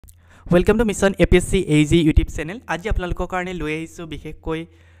Welcome to Mission APSC AG YouTube channel. আজি আপোনালোকৰ কাৰণে লৈ আহিছো বিশেষকৈ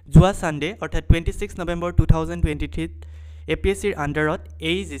জুৱা সানডে অৰ্থাৎ 26 নৱেম্বৰ 2023 APSC ৰ আন্ডাৰত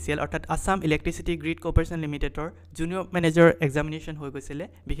𝐂𝐸GCL অৰ্থাৎ আসাম ইলেক্ট্ৰিচিটি গ্ৰিড কৰ্পোৰেচন লিমিটেডৰ জুনিয়ৰ মেনেজাৰ এক্সামিনেশ্যন হৈ গৈছিলে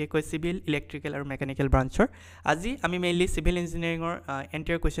বিশেষকৈ সিভিল ইলেক্ট্ৰিকেল আৰু মেকানিকেল ব্ৰাঞ্চৰ আজি আমি মেইনলি সিভিল ইঞ্জিনিয়াৰিংৰ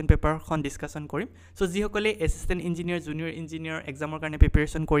এন্টায়াৰ কোৱেশ্চন পেপাৰখন ডিসকাশন কৰিম সো যিসকলে এসিস্টেন্ট ইঞ্জিনিয়াৰ জুনিয়ৰ ইঞ্জিনিয়াৰ এক্সামৰ কাৰণে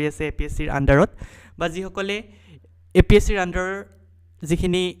প্ৰিপাৰেচন কৰি আছে APSC ৰ আন্ডাৰত বা যিসকলে APSC ৰ আন্ডাৰ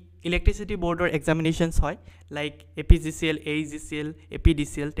যিখিনি ইলেক্ট্ৰিচিটি বৰ্ডৰ এক্সামিনেশনস হয় লাইক APGCL 𝐴EGCL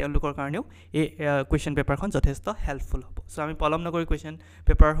APDCL তেওঁলোকৰ কাৰণেও এই কোৱেশ্চন পেপাৰখন যথেষ্ট হেল্পফুল হ'ব সো আমি পলম নকৰি কোৱেশ্চন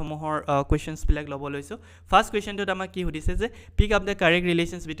পেপাৰ সমূহৰ কোৱেশ্চনস বিলাক ল'ব লৈছো ফাৰ্স্ট কোৱেশ্চনটোত আমাক কি সুধিছে যে পিক up the correct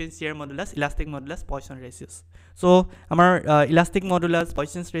ৰিলেশনস between শিয়াৰ modulus elastic modulus poison ৰেশিওস so আমাৰ elastic modulus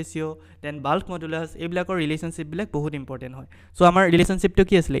poison ৰেশিও then bulk modulus এইবিলাকৰ ৰিলেশনশিপ বিলাক বহুত ইম্পৰ্টেন্ট হয় সো আমাৰ ৰিলেশনশিপটো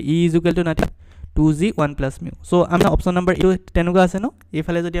কি আছিল E = nothing 2g 1 plus mu so আমি অপশন নাম্বার এ তেনুকা আছে ন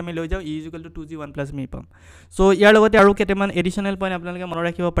এফালে যদি আমি লৈ যাও E = 2g 1 plus mu পাম সো ইয়াৰ লগতে আৰু কেটেমান এডিশনাল পইণ্ট আপোনালোকে মনত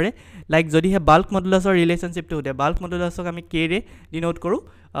ৰাখিব পাৰে লাইক যদি হে বাল্ক মডুলাসৰ ৰিলেশনশিপটো হতে বাল্ক মডুলাসক আমি k ৰে ডিনোট কৰো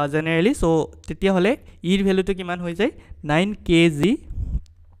জেনাৰেলি সো তেতিয়া হলে e ৰ ভ্যালুটো কিমান হৈ যায় 9kg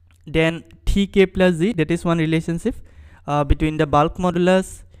then tk plus g that is one relationship between the bulk modulus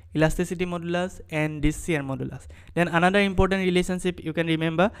elasticity modulus and this shear modulus then another important relationship you can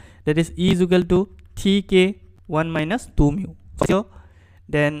remember that is E = tk 1 minus 2 mu so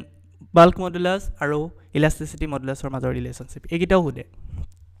then bulk modulus aro elasticity modulus or major relationship egitao hude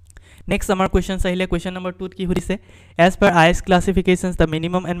next our questions ahile question number 2 ki hudise as per IS classifications the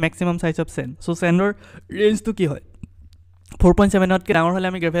minimum and maximum size of sand so sand or range to ki hoy 4.7 not ke dangor hole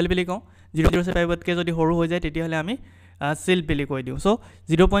ami gravel bili kau 0.075 ke jodi horu hoy jay teti hole ami seal বিলি কৈ দিও so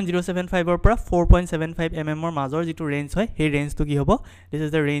 0.075 ৰ পৰা 4.75 mm ৰ মাজৰ যেটো range হয় সেই ৰেঞ্জটো কি হ'ব this is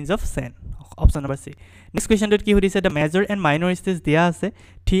the range of sand option number C next কোৱেশ্চনটোত কি সুধিছে দা মেজৰ এণ্ড মাইনৰ ষ্টেজ দিয়া আছে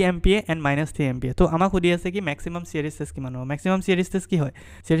 3 MPa এণ্ড -3 MPa তো আমাক সুধি আছে কি ম্যাক্সিমাম শিয়াৰ ষ্টেজ কিমান হ'ব ম্যাক্সিমাম শিয়াৰ ষ্টেজ কি হয়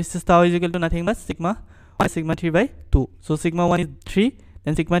শিয়াৰ ষ্টেজ টাও = nothing but sigma 3/2 so sigma 1 is 3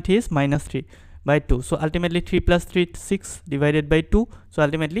 then sigma 3 is -3 by 2 so ultimately 3 plus 3 6 divided by 2 so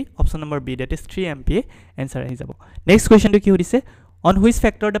ultimately option number B that is 3 MPa answer ahi jabo next question to ki hodise on which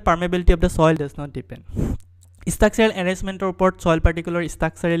factor the permeability of the soil does not depend structural arrangement or upor soil particular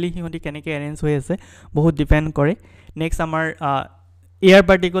structurally hihoti keneke arrange hoy ase bahut depend kore next amar air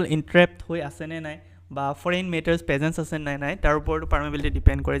particle entrapped hoy ase ne nai বা foreign মেটারস presence আছে নাই নাই তার উপর permeability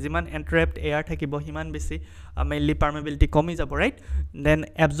depend করে যিমান এন্ট্রাপড air থাকিব হিমান বেছি মেইনলি পারমেবিলিটি কমি যাব right then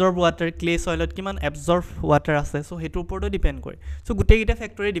absorb water clay সয়েলত কিমান অ্যাবজর্ব ওয়াটার আছে সো হেতু উপরটো ডিপেন্ড করে সো গুটে গিটা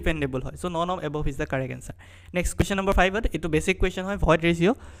ফ্যাক্টরি ডিপেন্ডেবল হয় so none of above is the correct answer next question number 5 এটো বেসিক কোশ্চেন হয় ভয়েড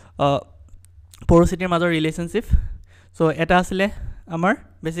রেশিও পোৰোসিটিৰ মাজৰ ৰিলেশনশিপ সো এটা আসলে আমাৰ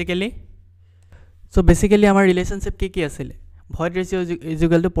বেসিক্যালি আমাৰ ৰিলেশনশিপ কি আছিল void ratio is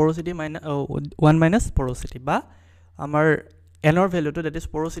equal to porosity minus 1 minus porosity ba amar n or value to that is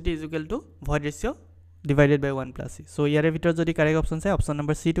porosity is equal to void ratio divided by 1 plus c so yare bitor jodi correct option sai option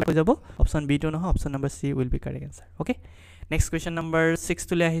number C to jabo option B to no option number C will be correct answer okay next question number 6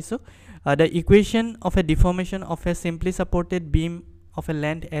 to le ahisu the equation of a deformation of a simply supported beam of a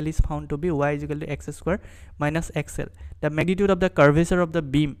length L is found to be y is equal to x square minus xl the magnitude of the curvature of the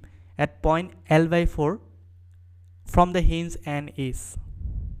beam at point L/4 from the hinge and is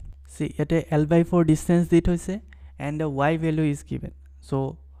see yate L/4 distance dit hoise and the y value is given so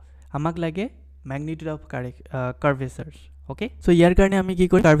amak lage magnitude of curvatures okay so yar karone ami ki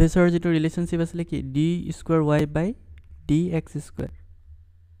kori curvature jeto relationship asle ki d square y by dx square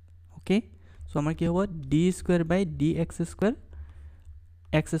okay so amar ki hobo d square by dx square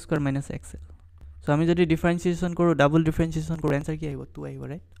x square minus xl so ami jodi differentiation koru double differentiation koru answer ki aibo 2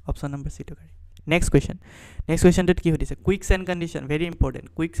 aibo right option number C to correct next question to ki hodise quick sand condition very important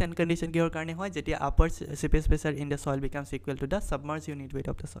quick sand condition ki hor karone hoy jetia upper surface pressure in the soil becomes equal to the submerged unit weight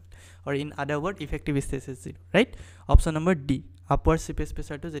of the soil or in other word effective stress is 0 right option number D upper surface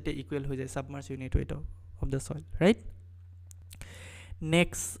pressure to jetia equal hoy jay submerged unit weight of the soil right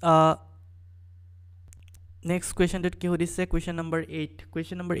next question to ki hodise question number 8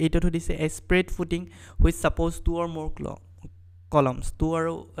 to hodise a spread footing which suppose two or more columns two or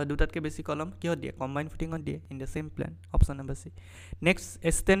দুটাতকে বেছি কলম কিয় দিয়ে combine ফুটিংত দিয়ে in the same plan option number C next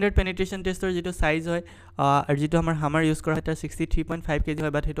standard penetration tester যেটো size হয় আর যেটো আমাৰ হামাৰ use কৰা এটা 63.5 kg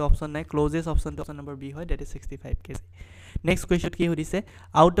হয় বাট হেটো অপশন নাই closest option to option number B হয় that is 65 kg next question কি হদিছে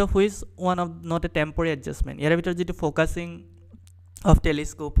out of which one of not a temporary adjustment ইয়াৰ ভিতৰ যেটো focusing of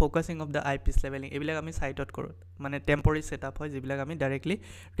telescope focusing of the eyepiece leveling এবিলাক আমি সাইটত কৰো মানে টেম্পোৰাৰি সেটআপ হয় যেবিলাক আমি ডাইৰেক্টলি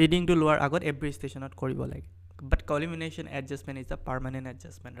ৰিডিং টু লোৱাৰ আগত এভৰি ষ্টেচনত কৰিব লাগে but collimation adjustment is a permanent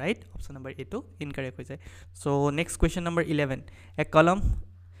adjustment right option number A to incorrect ho jay so next question number 11 a column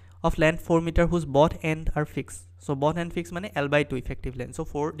of length 4 meter whose both end are fixed. So both end fixed means L/2 effective length. So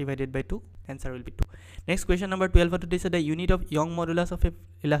 4 divided by 2, answer will be 2. Next question number 12 to this, the unit of Young modulus of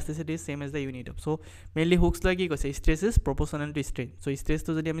elasticity is same as the unit of. So mainly Hooke's law ki koise stress is proportional to strain. So stress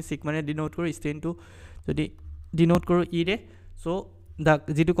to jodi ami sigma re denote koru, strain to jodi denote koru E re, so the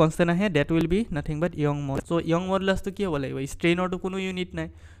jitu constant ahe that will be nothing but Young modulus. So Young modulus to ki hobo lagibo, strain or to kono unit nai,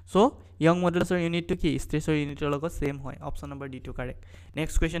 so Young modulus or unit to ki stress or unit or same hoy. Option number D to correct.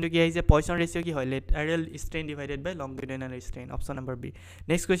 Next question to ki is a Poisson ratio ki hoy, lateral strain divided by longitudinal strain. Option number B.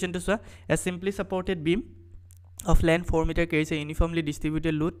 Next question to so a simply supported beam of length 4 meter carries a uniformly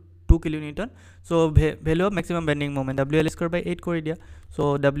distributed load 2 kilonewton. So value of maximum bending moment WL square by 8 kori dia.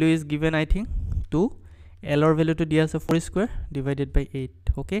 So W is given I think 2, L or value to dia as 4 square divided by 8.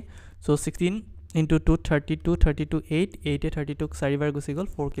 Okay, so 16 into 2 32 32 8 8 32 4 bar gusi gol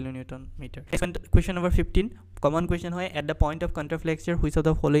 4 kilonewton meter. Question number 15 common question hoy, at the point of contraflexure which of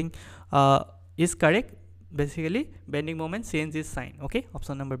the following is correct? Basically bending moment change is sign. Okay,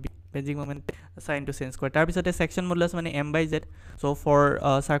 option number B, bending moment sign to change square. Tar pisote section modulus mane m/z. So for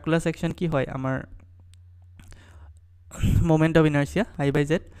circular section ki hoy amar moment of inertia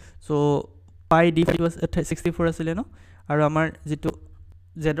I/z. So pi d was 64 asile no, aru amar jitu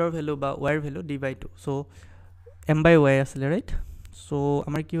z or value ba y or value d/2. So m/y asile, right? So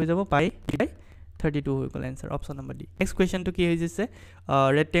amar ki hoy jabo pi d/32 hoy gol, answer option number D. Next question to ki hoy jise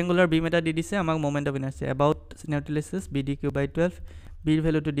rectangular beam eta di dise amak moment of inertia about neutralizes bd³/12, b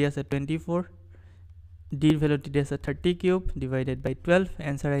value to d ase 24, d value to d ase 30³ divided by 12,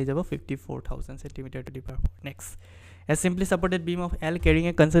 answer ai jabo 54,000 centimeter to the power 4. Next, a simply supported beam of L carrying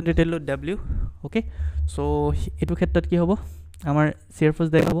a concentrated load W. Okay, so etu khetrot ki hobo amar shear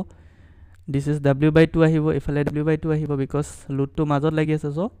force dekha hobo, this is W/2 ahibo, efale W/2 ahibo because load to majot lagi ase,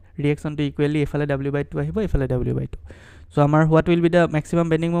 so reaction to equally efale W/2 ahibo, efale W/2. So amar what will be the maximum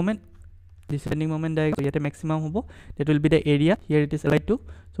bending moment? This bending moment diagram yete maximum hobo, that will be the area, here it is L/2.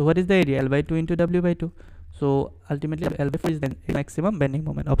 So what is the area? L/2 into W/2. So ultimately L/4 is the maximum bending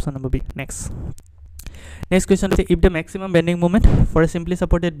moment. Option number B. Next question is, if the maximum bending moment for a simply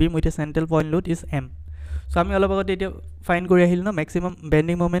supported beam with a central point load is m. So আমি অলপ আগতে এটা find কৰি আহিল না, maximum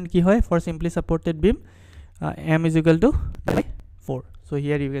bending moment কি হয় for simply supported beam, m is equal to 4. So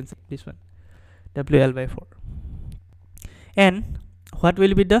here you can see this one WL/4. And what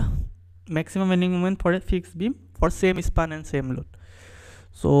will be the maximum bending moment for a fixed beam for same span and same load?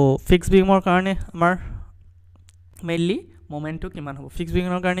 So fixed beam or karone amar mainly moment to kiman hobo, fixed beam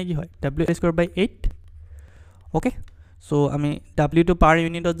or karone ki hoy W²/8. Okay, so ami W to per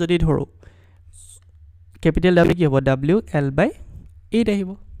unit ot jodi dhoro, capital W ki hobo WL/8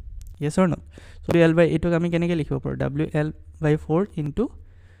 ahibo, yes or not? So WL/8 ok ami keneke likhibo paru, WL/4 into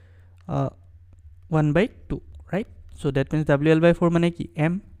 1/2, right? So that means WL/4 mane ki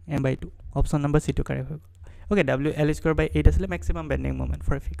m/2. Option number C to correct. Okay, WL²/8 asile maximum bending moment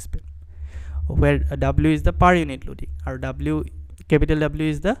for a fixed beam, where W is the per unit loading or capital W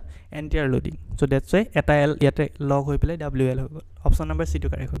is the entire loading. So that's why eta L yete log hoi pele WL hoy gol. Option number C to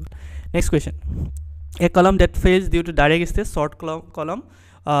correct. Next question, a column that fails due to direct stage, short column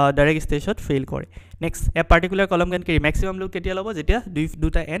direct stage shot fail kore. Next, a particular column can carry maximum load ketia lobo jetia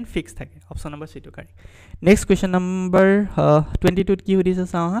duta end fixed thake. Option number C to correct. Next question number 22 ki hoi dise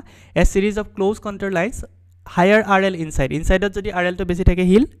sa ha, a series of close contour lines higher RL inside ot jodi RL to beshi thake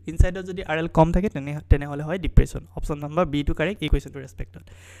hill, inside ot jodi RL kom thake tene hole hoy depression. Option number B to correct equation to respect.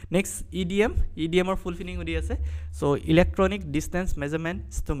 Next, EDM or full meaning odi ase, so electronic distance measurement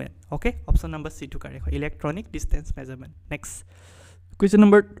instrument. Okay, option number C to correct, electronic distance measurement. Next, question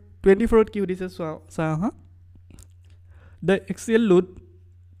number 24 ki odi ase sa ha, the axial load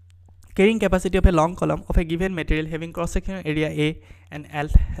carrying capacity of a long column of a given material having cross sectional area A and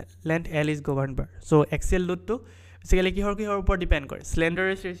length L is governed by. So axial load to basically ki hor upor depend kore,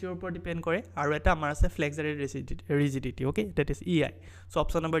 slenderness ratio upor depend kore, aru eta amar ase flexural rigidity. Okay, that is EI. So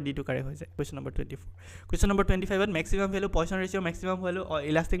option number D to correct hoise. Question number 24. Question number 25 maximum value Poisson ratio, maximum value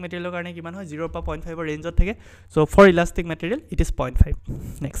elastic material karone kiman hoy 0.5 or range ot thake. So for elastic material it is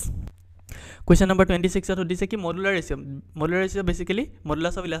 0.5. Next, question number 26 to dise ki modular ratio basically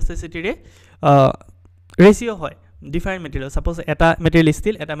modulus of elasticity re ratio hoy different material. Suppose eta material is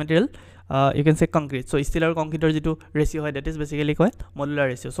steel, eta material you can say concrete. So steel or concrete or jitu ratio hoy, that is basically called modular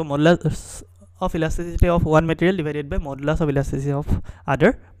ratio. So modulus of elasticity of one material divided by modulus of elasticity of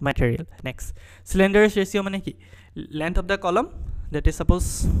other material. Next, slenderness ratio mane ki length of the column, that is suppose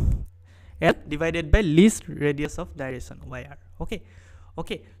L divided by least radius of gyration YR.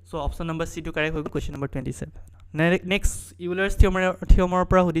 Okay, so option number C to correct question number 27. Next ইউলাৰ্ছ থিয়মৰ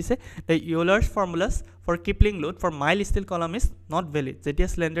পৰা সুধিছে the ইউলাৰ্ছ formulas for Kipling load for mile still কলম is not valid যেতিয়া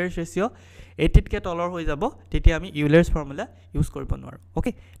স্লেণ্ডাৰেজ ratio' 80তকৈ তলৰ হৈ যাব তেতিয়া আমি ইউলাৰ্ছ formula use কৰিব নোৱাৰোঁ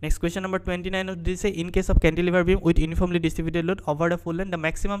অ'কে নেক্সট কুৱেশ্যন নম্বৰ 29 দিছে in cash of cantilever beam with uniformly distributed load over the full length the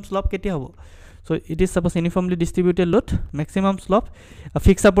maximum slope কেতিয়া হ'ব চ' it is suppose uniformly distributed load maximum slope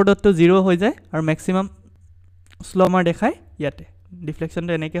fix ছাপৰ্টতটো 0 হৈ যায় আৰু maximum slope আমাৰ দেখায় ইয়াতে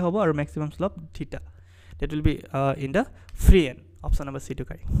ডিফ্লেকশ্যনটো এনেকৈ হ'ব আৰু মেক্সিমাম শ্লপ থিটা that will be in the free end option number C to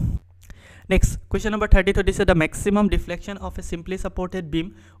carry next question number 32 this is the maximum deflection of a simply supported beam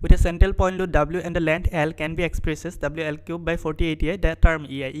with a central point load W and the length L can be expressed as WL cube by 40 ATI that term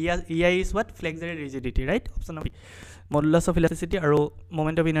EI is what flexural rigidity right option number modulus of elasticity or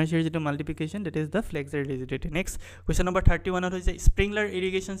moment of inertia to multiplication that is the flexural rigidity next question number 31 is a sprinkler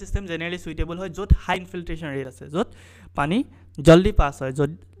irrigation system generally suitable hoy jot high infiltration rate ase jot pani jaldi pass hoy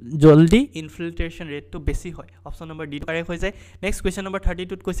jot jaldi infiltration rate to besi hoy option number D correct hoy jay next question number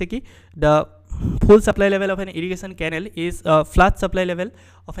 32 koise ki the full supply level of an irrigation canal is flat supply level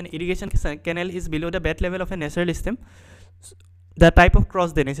of an irrigation canal is below the bed level of a natural system the type of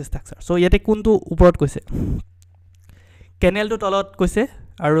cross drainage structure so yate kuntu uporot koise কেনেলটো তলত কৈছে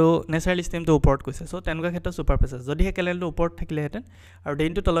আৰু natural ষ্টেমটো ওপৰত কৈছে so তেনেকুৱা ক্ষেত্ৰত সুপাৰফেচাছ যদি হে কেনেলটো ওপৰত থাকিলেহেঁতেন আৰু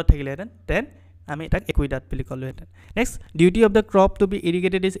ড্ৰেইনটো তলত থাকিলেহেঁতেন দেন আমি এটাক একুইডাক্ট বুলি ক'লোহেঁতেন next duty of the crop two B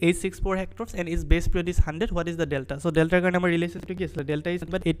ইৰিগেটেড is 864 হেক্টৰছ and is বেছ period is 100 what is the delta চ' ডেল্টাৰ কাৰণে আমাৰ ৰিলেশ্যনটো কি আছিলে delta is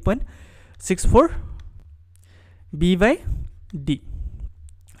but 8.64 B/D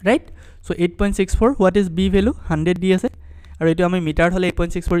right so' 8.64 what is B value 100 দি আছে আৰু এইটো আমি মিটাৰত হ'লে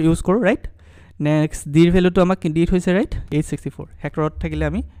 8.64 ইউজ কৰোঁ right next d value to amak dit hoise right 864 hectorot thakile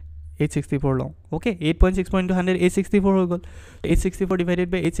ami 864 long okay 8.6 into 100 864 ho gol 864 divided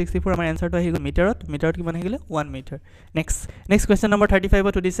by 864 amar answer to ahi gol meterot kiman higile 1 meter next question number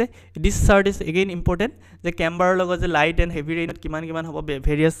 35 to dise this chart is again important the camber logo the light and heavy rain kiman hobo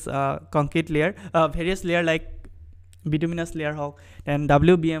various concrete layer various layer like bituminous layer hok and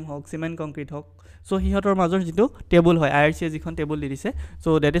WBM hok cement concrete hok so hihotor major jitu table hoy IRC jikhon table di dise so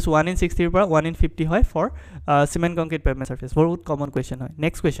that is 1 in 60 par 1 in 50 hoy for cement concrete pavement surface very common question hoy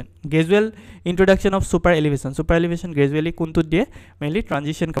next question gradual introduction of super elevation gradually kuntu die mainly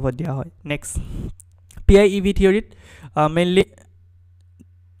transition cover dia hoy next PIEV theory mainly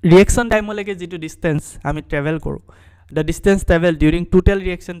reaction time leke jitu distance ami travel koru the distance traveled during total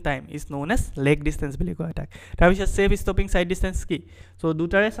reaction time is known as leg distance bili koy tak tar bisha safe stopping side distance ki so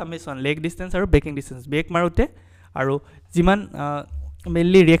dutare summation leg distance aru braking distance brake marute aru jiman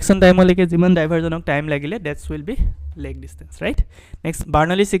mainly reaction time leke jiman diversion of time lagile that will be leg distance right next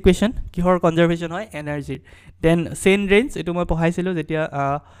Bernoulli's equation kihor conservation hoy energy then Saint range etu moi pohaisilo jetia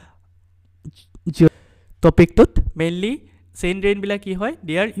topic tut mainly Saint rain bila ki hoy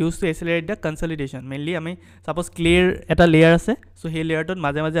they are used to accelerate the consolidation mainly ami suppose clear eta layer ase so he layer tot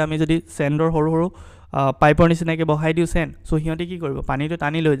maje ami jodi sandor horu pipe nisina ke bahai diu sand so hiyote ki koribo pani to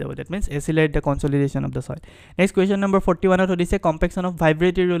tani loi jabo that means accelerate the consolidation of the soil next question number 41 to this compaction of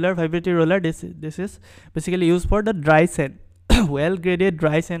vibratory roller this is basically used for the dry sand well graded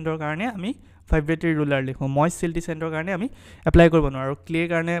dry sand or karone ami vibratory roller likho moist silty sand or karone ami apply koribo noaru clear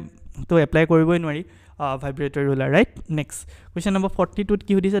karone to apply koriboi nwari vibratory roller right next question number 42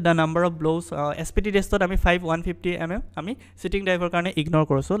 ki hodise the number of blows SPT test ami 150 mm ami sitting diver karone ignore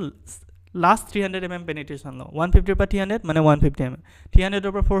koro so last 300 mm penetration lo 150 pa 300 mane 150 mm 300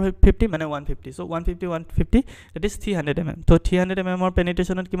 over 450 mane 150 so 150 that is 300 mm so 300 mm or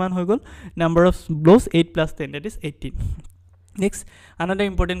penetration ot kiman hoy gol number of blows 8 plus 10 that is 18 next another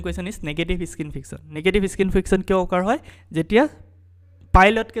important question is negative skin friction kyo occur hoy jetia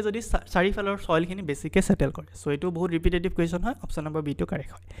pilot ke jodi sari falor soil khini basic ke settle kore so etu bahut repetitive question hoy option number B to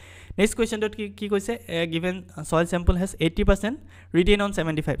correct hoy next question dot ki koise given soil sample has 80% retain on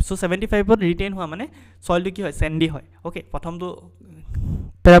 75 so 75 per retain हुआ माने soil to ki hoy sandy hoy okay प्रथम तो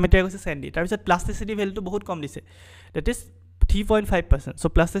parameter koise sandy tar bisot plasticity value to bahut kom dise that is 3.5%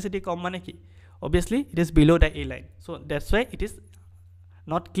 so plasticity kom mane ki obviously it is below the A line so that's why it is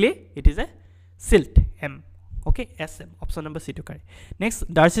not clay it is a silt M okay SM option number C to carry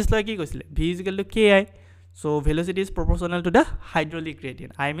next Darcy's law ki koisile V is equal to KI so velocity is proportional to the hydraulic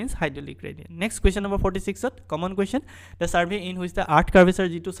gradient I means hydraulic gradient next question number 46 common question the survey in which the earth curvature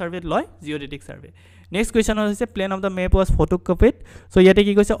G2 survey loy geodetic survey next question is plane of the map was photocopied so yate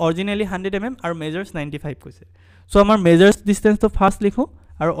ki koise originally 100 mm and measures 95 koise so amar measures distance to first likho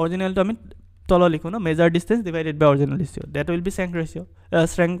and original to ami tolo likho no measure distance divided by original distance that will be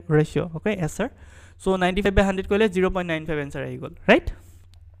strength ratio okay yes sir so 95 by 100 kole 0.95 answer ahi gol right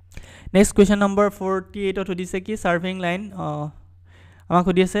next question number 48 to dise ki surveying line amak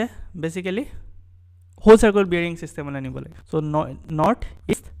hodi ase basically whole circle bearing system on anibole. So north,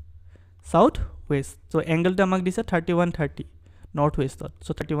 east, south, west. So angle to amak dise 3130 north west.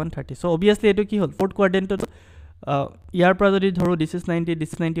 So 3130. So obviously etu ki hol fourth quadrant to ইয়াৰ পৰা যদি ধৰো this is 90,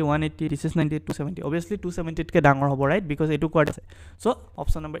 this is 90, 180, this is 90, 270. Obviously 270 কে ডাঙৰ হ'ব, right? Because এটো Quad আছে. So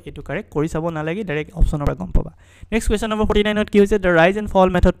option number এটো correct কৰি চাব নালাগি, ডাইৰেক্ট option number গম পাবা. Next question number 49 ত কি হৈছে, the rise and fall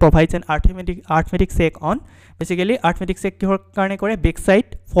method provides an arithmetic check on. Basically arithmetic check কিহৰ কাৰণে কৰে, back side,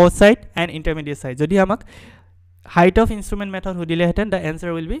 foresight and intermediate side. যদি আমাক height of instrument method সুধিলে হেতেন, the answer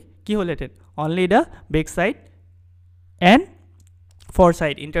will be কি হলহেতেন, only the back side and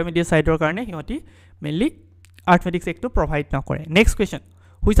foresight. Intermediate side ৰ কাৰণে হিহঁতি mainly arithmetic check to provide na kore. Next question,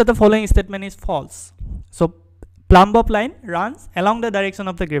 which of the following statement is false? So plumb bob line runs along the direction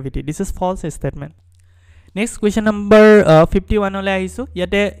of the gravity. This is false statement. Next question number 51 ole ahisu.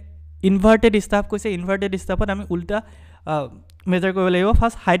 Yate inverted staff koise, inverted staff ot ami ulta measure koribo lagibo.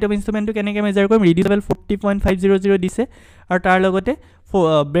 First height of instrument to keneke measure korim, reducible 40.500 dise aru tar logote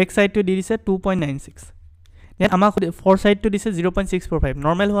break side to dise 2.96. Then আমাক foresight to this is 0.645.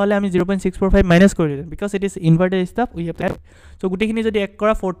 Normal হলে আমি 0.645 minus কৰি দিম, because it is inverted stuff we have to add. So গুটিখিনি যদি এক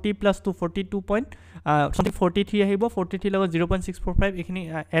কৰা 40 plus 2 43 আহিব, 43 লগত 0.645 এখিনি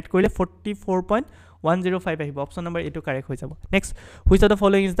এড কৰিলে 44.105 আহিব. অপচন নম্বৰ এটো কাৰেক্ট হৈ যাব. Next, which of the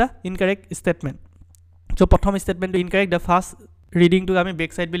following is the incorrect statement? So প্ৰথম statement to incorrect, the first reading to আমি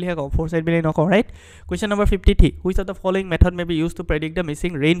back side বুলি হে কও, foresight বুলি নকও, right? Question number 53, which of the following method may be used to predict the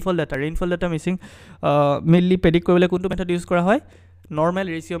missing rainfall data? Rainfall data missing mainly predict কৰিবলৈ কোনটো method use কৰা হয়, normal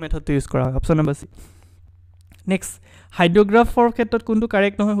ratio method to use কৰা হয়. Option number C. Next, hydrograph for ক্ষেত্ৰত কোনটো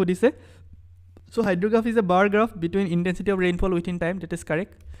correct নহয় সুধিছে. So hydrograph is a bar graph between intensity of rainfall within time. That is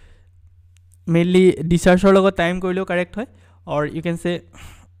correct. Mainly discharge ৰ লগত time কৰিলেও correct হয়, or you can say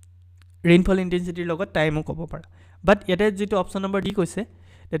rainfall intensity লগত time ও ক'ব পাৰা. But yet jito option number D koise,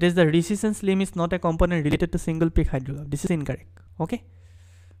 that is the recession slim is not a component related to single peak hydrograph. This is incorrect. Okay,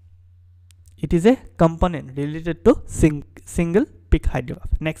 it is a component related to single peak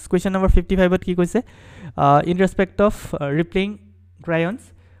hydrograph. Next, question number 55 but ki koise, in respect of replaying crayons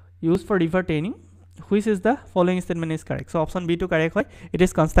used for river training, which is the following statement is correct? So option B to correct hoy, it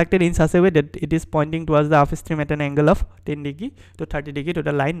is constructed in such a way that it is pointing towards the upstream at an angle of 10 degree to 30 degree to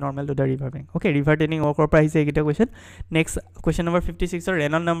the line normal to the river bank. Okay, river training work price ekita question. Next, question number 56 or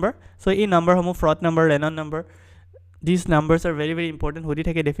Renon number. So in number homo fraud number, Renon number, these numbers are very important. Hodi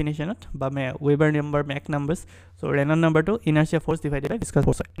thake definition ot ba Weber number, Mach numbers. So Renon number to inertia force divided by viscous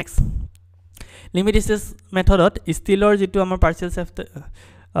force. Next, limit stress method ot steel or jitu amar partial safety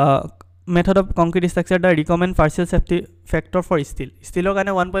method of concrete structure the recommend partial safety factor for steel. Steel or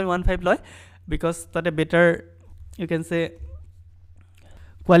 1.15 loy, because that a better, you can say,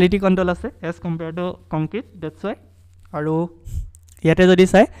 quality control ase as compared to concrete. That's why aru yate jodi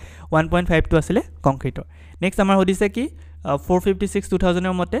sai 1.52 asile concrete. Next amar hodise ki 456 2000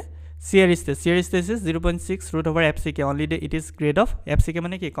 er mote shear stress is 0.6 root over FCK. Only it is grade of FCK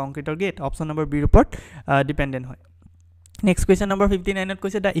mane ki concrete or gate. Option number B report dependent hoy. Next, question number 59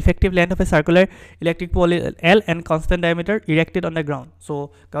 question, the effective length of a circular electric pole L and constant diameter erected on the ground.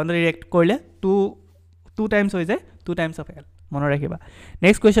 So ground erect korle 2 times hoy jay, 2 times of L mono rakhiba.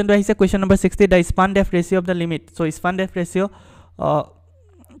 Next question to ahise question number 60, the span depth ratio of the limit. So span depth ratio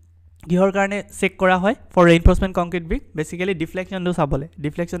gihor karone check kora hoy for reinforcement concrete brick. Basically deflection to sabole,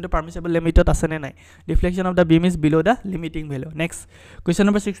 deflection to permissible limit ot asene nai, deflection of the beam is below the limiting value. Next, question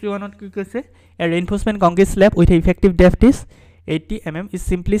number 61 ot ki koise, a reinforcement concrete slab with effective depth is 80 mm is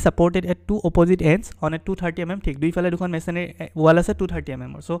simply supported at two opposite ends on a 230 mm thick. Dui phale dukhon masonry wall ase 230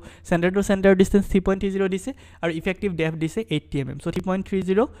 mm. So center to center distance 3.30 dise aru effective depth dise 80 mm. So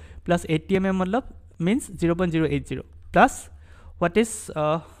 3.30 plus 80 mm matlab means 0.080 plus what is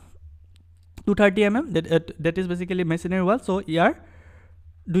 230 mm, that is basically masonry wall. So here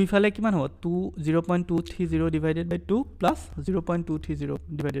dui phale kiman hobo 0.230 divided by 2 plus 0.230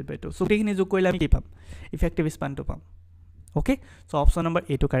 divided by 2. So tekini jog korile ami ki pam, effective span to pam. Okay, so option number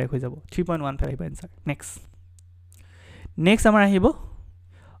A to correct হৈ যাব, 3.15 answer. Next amar ahibo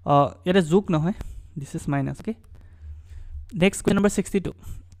eta jog নহয়, this is minus. Okay, next question number 62,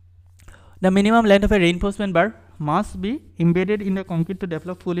 the minimum length of a reinforcement bar must be embedded in the concrete to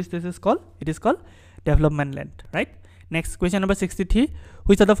develop full stress is called, it is called development length, right? Next, question number 63,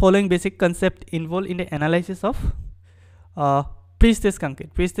 which of the following basic concept involved in the analysis of pre-stress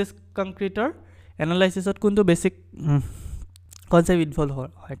concrete? Pre-stress concrete or analysis of kuntu basic concept involved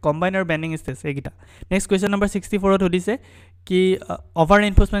hoy, combine or bending stress egita. Next, question number 64 ot hodise ki over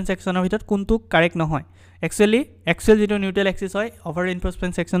reinforcement section of hitot kuntu correct nohoy. Actually যেটো neutral axis হয় over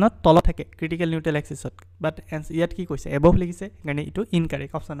ৰিইনফোৰ্সমেন্ট সেকশনত তল থাকে ক্ৰিটিক্যাল neutral এক্সিসত বাট ইয়াত কি কৈছে above লিখিছে মানে ইটো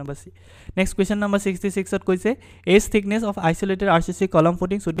ইনকাৰেক্ট অপশন নম্বৰ সি নেক্সট কোৱেশ্চন নম্বৰ 66 ত কৈছে এজ থিকনেস অফ আইসোলেটেড আৰসিসি কলম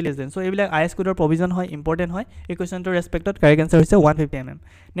footing should be less than so এইবিলাক আইএস কোডৰ প্ৰভিজন হয় ইম্পৰ্টেন্ট হয় এই কোৱেশ্চনটোৰ ৰেসপেক্টত কাৰেক্ট আনসাৰ হৈছে 150 mm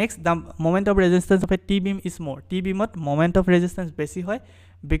next the moment of ৰেজিস্ট্যান্স of A T beam is মোৰ T বিমত moment of ৰেজিস্ট্যান্স বেছি হয়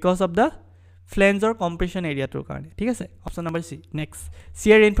বিকজ অফ দ্য ফ্লেঞ্জৰ কম্প্ৰেഷൻ এৰিয়াটোৰ কাৰণে ঠিক আছে অপশন নম্বৰ সি নেক্সট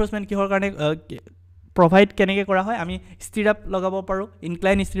শিয়াৰ ৰিইনফোৰ্সমেন্ট কিহৰ কাৰণে provide কেনেকৈ কৰা হয় আমি স্টিৰাপ লগাব পাৰো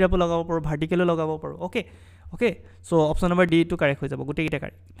ইনক্লাইন স্টিৰাপ লগাব পাৰো ভাৰ্টিকেল লগাব পাৰো okay so option number D two correct হৈ যাব গুটেই কিটা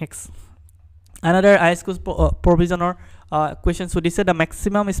correct next another ISQ provision or question so this is the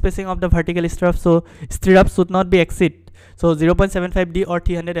maximum spacing of the vertical stirrup so stirrup should not be exceed so 0.75 d or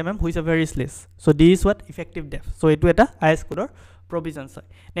 300 mm which is very less so d is what effective depth so etu eta IS code or provisions hoy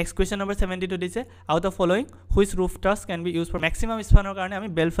next question number 72 dise out of following which roof truss can be used for maximum span or karone ami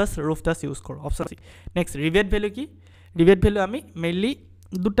Belfast roof truss use koro option c next rivet value ki rivet value ami mainly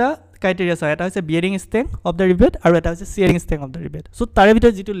দুটা criteria আছে এটা হৈছে bearing strength of the rivet আৰু এটা হৈছে shearing strength of the rivet so তাৰে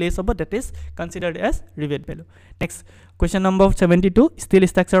ভিতৰত যেটো লেস হ'ব that is considered as rivet value next question number 72 steel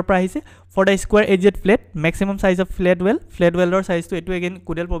structure পৰা আহিছে for the square edged plate maximum size of flat well or size to etu again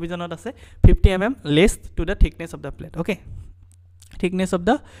Kudel provisionot আছে 50 mm less to the thickness of the plate okay thickness of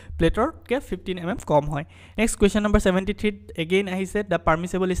the plate or ke 15 mm কম হয় next question number 73 again আহিছে the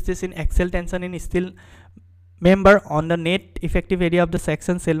permissible stress in axial tension in steel member on the net effective area of the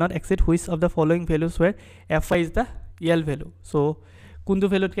section shall not exceed which of the following values where Fy is the L value so kundu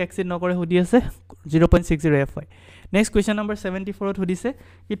value ke exceed nokore hodi ase 0.60 Fy next question number 74 hodi se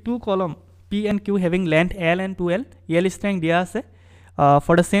ki two column P and Q having length L and 2L L strength dia ase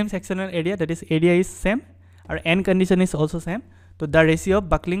for the same sectional area that is area is same or N condition is also same so the ratio of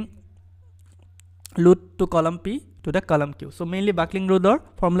buckling load to column P to the column Q so mainly buckling load or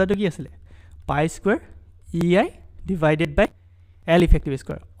formula to ki asile pi square EI divided by L effective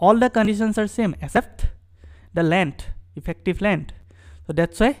square all the conditions are same except the length effective length so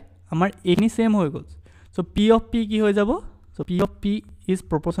that's why amar any same hoy gol so P of P ki hoy jabo so P of P is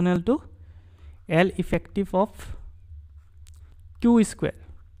proportional to L effective of Q square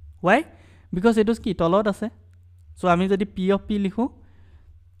why because it is ki tolot ase so ami jodi P of P likho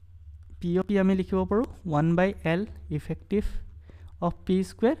P of P ami likhibo paru 1 by L effective of P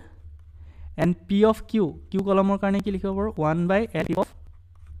square and P of Q column karone ki likhibo paru 1 by L of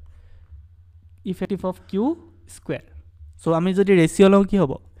effective of Q square so ami jodi ratio lo ki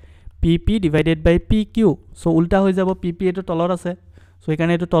hobo PP divided by PQ so ulta hoy jabo PP eto tolor ase so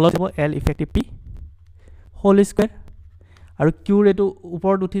ekane eto tolor jabo L effective P whole square aru Q eto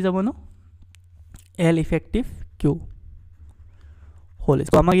upor uthi jabo no L effective Q whole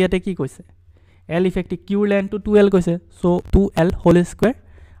so amag yate ki koise L effective Q length to 2L koise so 2L whole square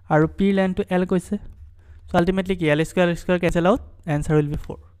আৰু P length to L koise so ultimately ki L square cancel out answer will be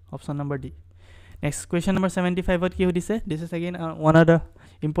 4 option number D next question number 75 ot ki hodise this is again one of the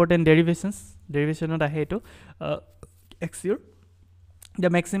important derivation ot ahe to xur the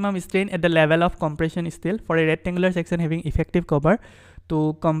maximum strain at the level of compression steel for a rectangular section having effective cover to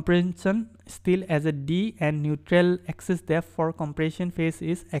compression steel as a D and neutral axis depth for compression phase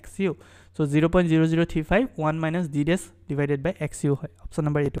is xu so 0.0035 1 minus d dash divided by xu hoy option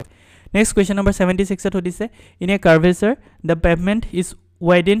number 8 next question number 76 ot hodise in a curvature the pavement is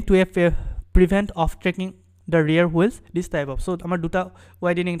widened to prevent off tracking the rear wheels this type of so amar duta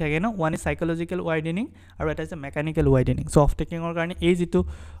widening thake no one is psychological widening aru eta is a mechanical widening so off tracking or karone a jitu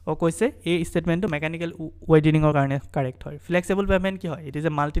koise a statement to mechanical widening or karone correct hoy flexible pavement ki hoy it is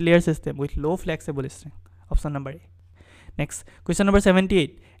a multi layer system with low flexible strength option number A next question number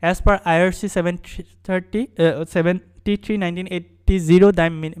 78 as per IRC 73 1980 the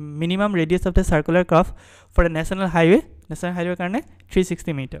minimum radius of the circular curve for a national highway karone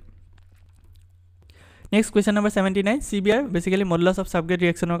 360 meter next question number 79 CBR basically modulus of subgrade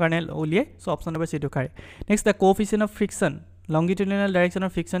reaction or karone uliye so option number C to carry next the coefficient of friction longitudinal direction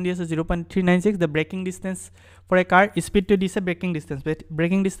of friction is 0.396 the braking distance for a car speed to this braking distance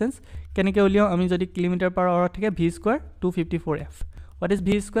braking distance kenike uliyo ami jodi kilometer per hour theke v square 254 f what is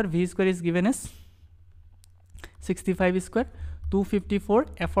v square is given as 65 square 254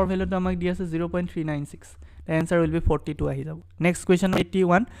 f or value to amak di ase 0.396 the answer will be 42 ahi jabo next question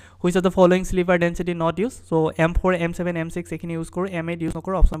 81 which of the following sliver density not used so m4 m7 m6 ekhini use koru m8 use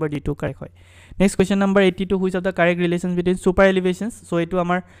nokoro option number d2 correct hoy next question number 82 which of the correct relations between super elevations so etu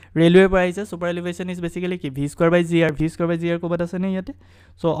amar railway price super elevation is basically ki v square by gr kobat ase ne yate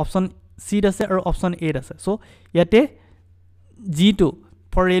so option c ase or option a ase so yate g2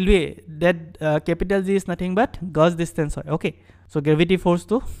 for railway that capital G is nothing but gauge distance hoy okay so gravity force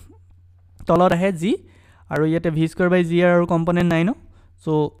to tolor ahe g আৰু ইয়াতে v²/gr আৰু component নাই ন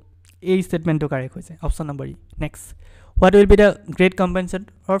so এই স্টেটমেন্টটো correct হৈছে option number E next what will be the grade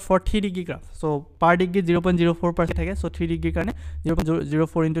compensator for 3 degree graph so per degree 0.04% থাকে so 3 degree কাৰণে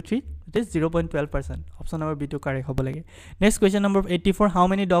 0.04 into 3 it is 0.12% option number b to correct হ'ব লাগে next question number 84 how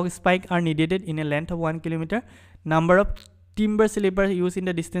many dog spike are needed in a length of 1 kilometer number of timber slippers used in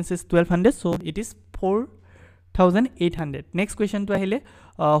the distance is 1200 so it is 4800 next question to ahile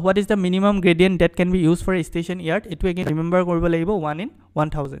what is the minimum gradient that can be used for a station yard it again remember koribo lagibo 1 in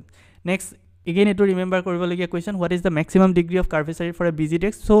 1000 next again it to remember koribo lagia question what is the maximum degree of curvature for a busy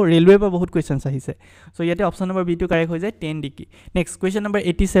desk so railway pa bahut questions ahise so yate option number b to correct hoy jay 10 degree next question number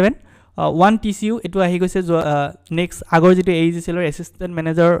 87 one tcu etu ahi goise next agor jitu AGCL or assistant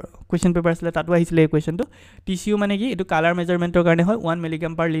manager question paper asile tatu ahisile question to tcu mane ki etu color measurement or karone hoy 1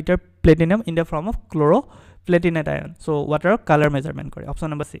 mg per liter platinum in the form of chloroplatinate ion so what are color measurement kore option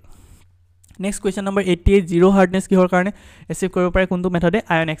number c next question number 88 zero hardness ki hor karone achieve koribo pare kuntu method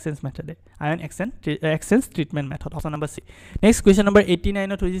ion exchange method ion exchange treatment method option number c next question number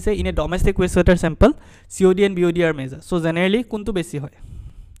 89 ot hoise in a domestic wastewater sample COD and BOD are measured so generally kuntu beshi hoy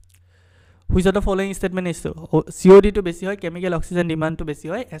which of the following statement is true COD to beshi hoy chemical oxygen demand to beshi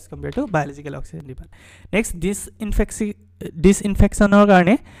hoy as compared to biological oxygen demand next disinfection or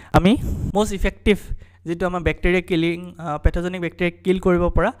karone ami most effective jitu ama bacteria killing pathogenic bacteria kill koribo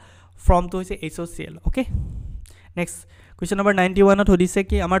para from to is HOCl okay next question number 91 ot hodise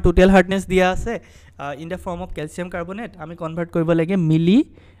ki amar total hardness dia ase in the form of calcium carbonate ami convert koribo lage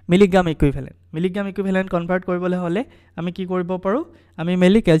milligram equivalent convert koribole hole ami ki koribo paru ami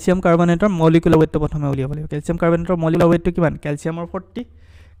mainly calcium carbonate or molecular weight to prothome uliyabo lage calcium carbonate or molecular weight to kiman calcium or 40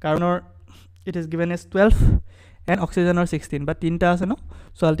 carbon or it is given as 12 and oxygen or 16 but tinta ase no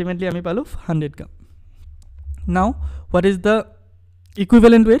so ultimately ami palu 100 gram now what is the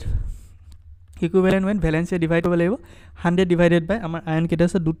equivalent weight valence divide hobo laibo 100 divided by amar ion keta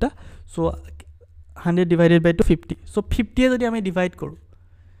ase duta so 100 divided by 250 so 50 jodi ami divide koru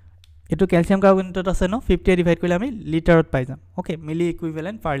eto calcium carbonate ase no 50 divide kole ami liter ot pai jam okay milli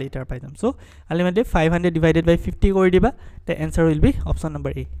equivalent per liter pai jam so ultimately 500 divided by 50 kori diba the answer will be option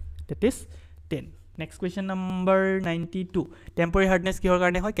number a that is 10 next question number 92 temporary hardness ki hor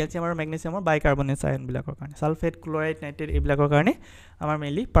karone hoy calcium or magnesium or bicarbonate ion bilakor karone sulfate chloride nitrate e bilakor karone amar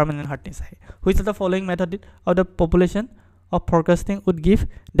mainly permanent hardness ahe which of the following method of the population of forecasting would give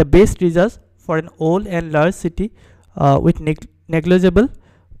the best results for an old and large city with negligible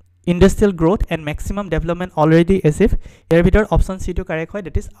industrial growth and maximum development already achieved here bhitor option c to correct hoy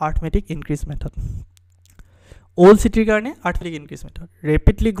that is arithmetic increase method old city karone arithmetic increase method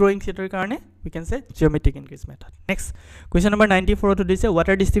rapidly growing city karone we can say geometric increase method next question number 94 to this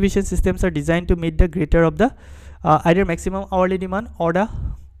water distribution systems are designed to meet the greater of the either maximum hourly demand or the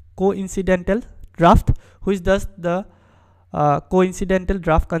coincidental draft which does the coincidental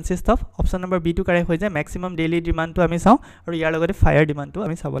draft consist of option number b to correct hoy jay maximum daily demand to ami saw aru yar logote fire demand to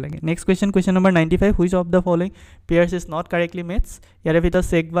ami sabo lage next question number 95 which of the following pairs is not correctly matched yare bhitor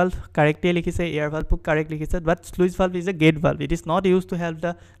check valve correctly likhise air valve correct likhise but sluice valve is a gate valve it is not used to help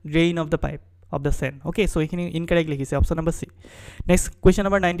the drain of the pipe of the sand okay so ekhini incorrect likhise option number c next question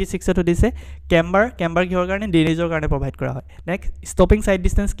number 96 to this camber ki hor karone drainage or karone provide kora hoy next stopping side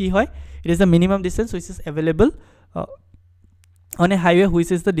distance ki hoy it is the minimum distance which is available on a highway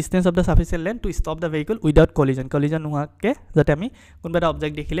which is the distance of the sufficient length to stop the vehicle without collision noha ke jate ami kunba ta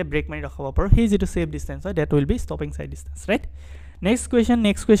object dekhile brake mari rakhabo paro he is to safe distance that will be stopping side distance right next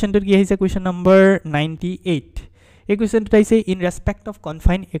question to ki aise question number 98 a question to say in respect of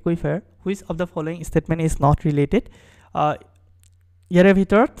confined aquifer which of the following statement is not related yare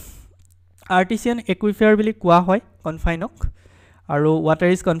bhitor artesian aquifer bili koa hoy confined ok aru water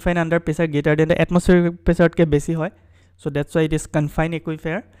is confined under pressure greater than the atmospheric pressure ke besi hoy so that's why it is confined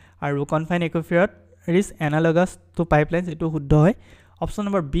aquifer aru confined aquifer is analogous to pipelines etu huddho hoy option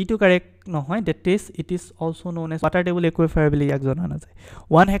number b to correct no hoy that is it is also known as water table aquifer bili yak jana jay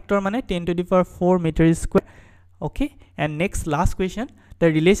 1 hectare mane 10 to the power 4 meter square okay and next last question the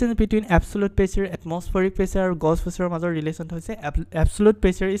relation between absolute pressure atmospheric pressure or gauge pressure major relation hoise absolute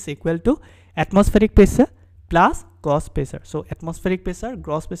pressure is equal to atmospheric pressure plus gauge pressure so atmospheric pressure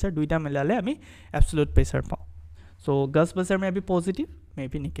gauge pressure duita milale ami absolute pressure pao so gauge pressure may be positive may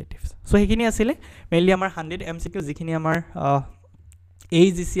be negative so hekini asile mainly amar 100 mcq jikhini amar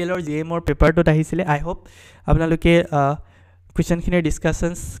AGCL or JM or paper to ahisile I hope apnaloke question khini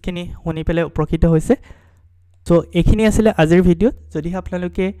discussions khini honi pele uprokito hoise so ekhini asile azir video jodi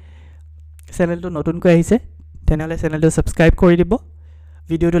apnaloke channel to notun ko ahise tenale channel to subscribe kori dibo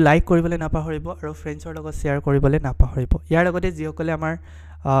video to like koribole na pahoribo aru friends or logot share koribole na pahoribo yar logote ji hokole amar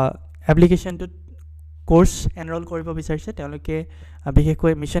application to course enrol কৰিব বিচাৰিছে তেওঁলোকে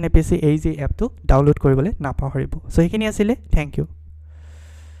বিশেষকৈ mission APSC AEG এপটো download কৰিবলৈ নাপাহৰিব so এইখিনি আছিল thank U